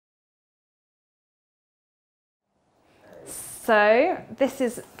So this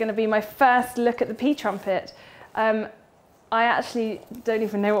is going to be my first look at the pTrumpet. I actually don't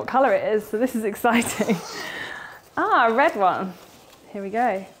even know what colour it is, so this is exciting. Ah, a red one. Here we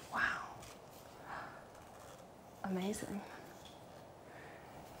go. Wow. Amazing.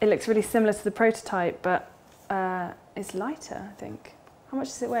 It looks really similar to the prototype, but it's lighter, I think. How much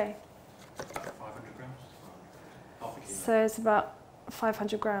does it weigh? 500 grams. Half a kilo. So it's about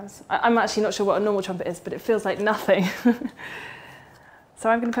 500 grams. I'm actually not sure what a normal trumpet is, but it feels like nothing. So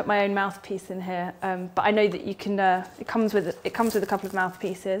I'm going to put my own mouthpiece in here, but I know that you can. It comes with a couple of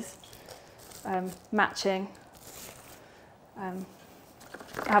mouthpieces, matching. I'll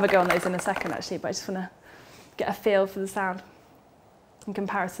have a go on those in a second, actually, but I just want to get a feel for the sound in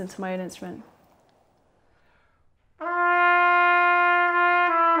comparison to my own instrument.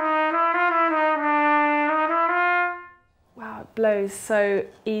 Wow, it blows so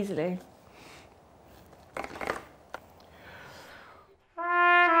easily.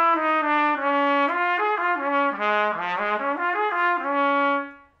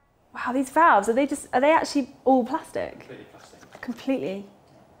 Wow, these valves, are they actually all plastic? Completely plastic. Completely.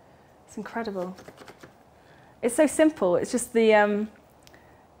 It's incredible. It's so simple. It's just the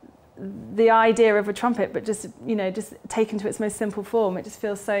idea of a trumpet, but just taken to its most simple form. It just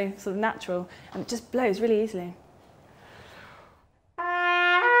feels so sort of natural, and it just blows really easily.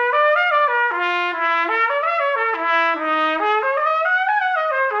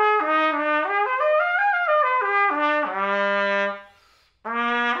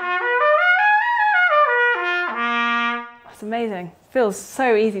 It's amazing. Feels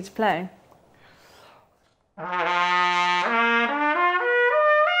so easy to play.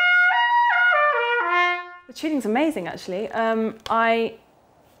 The tuning's amazing, actually. I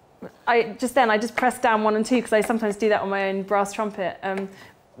just pressed down 1 and 2 because I sometimes do that on my own brass trumpet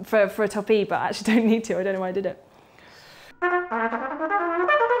for a top E, but I actually don't need to. I don't know why I did it.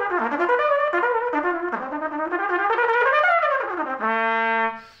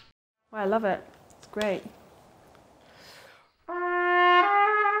 Wow, I love it. It's great.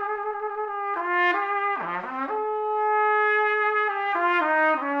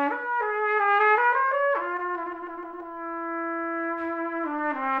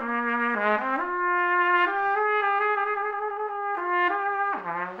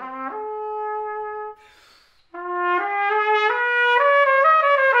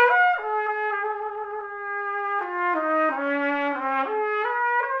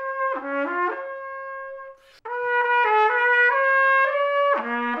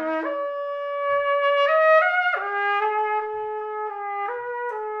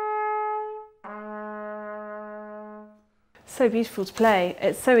 So beautiful to play.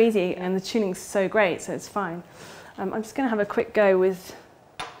 It's so easy and the tuning's so great, so it's fine. I'm just going to have a quick go with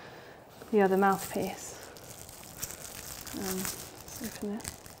the other mouthpiece. Let's open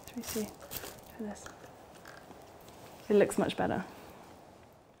it. Let me see. Open this. It looks much better.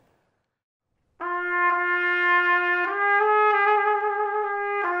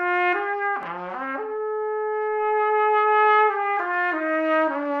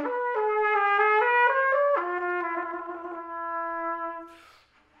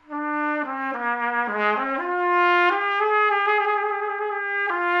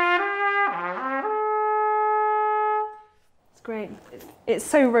 Great. It's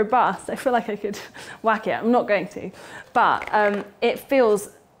so robust. I feel like I could whack it. I'm not going to, but it feels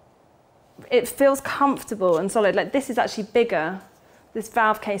comfortable and solid. Like this is actually bigger. This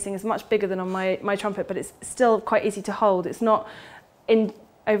valve casing is much bigger than on my trumpet, but it's still quite easy to hold. It's not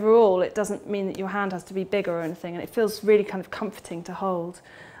overall. It doesn't mean that your hand has to be bigger or anything, and it feels really kind of comforting to hold,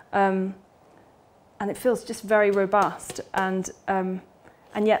 and it feels just very robust and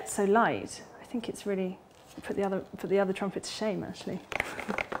yet so light. I think it's really. Put the other trumpet to shame, actually.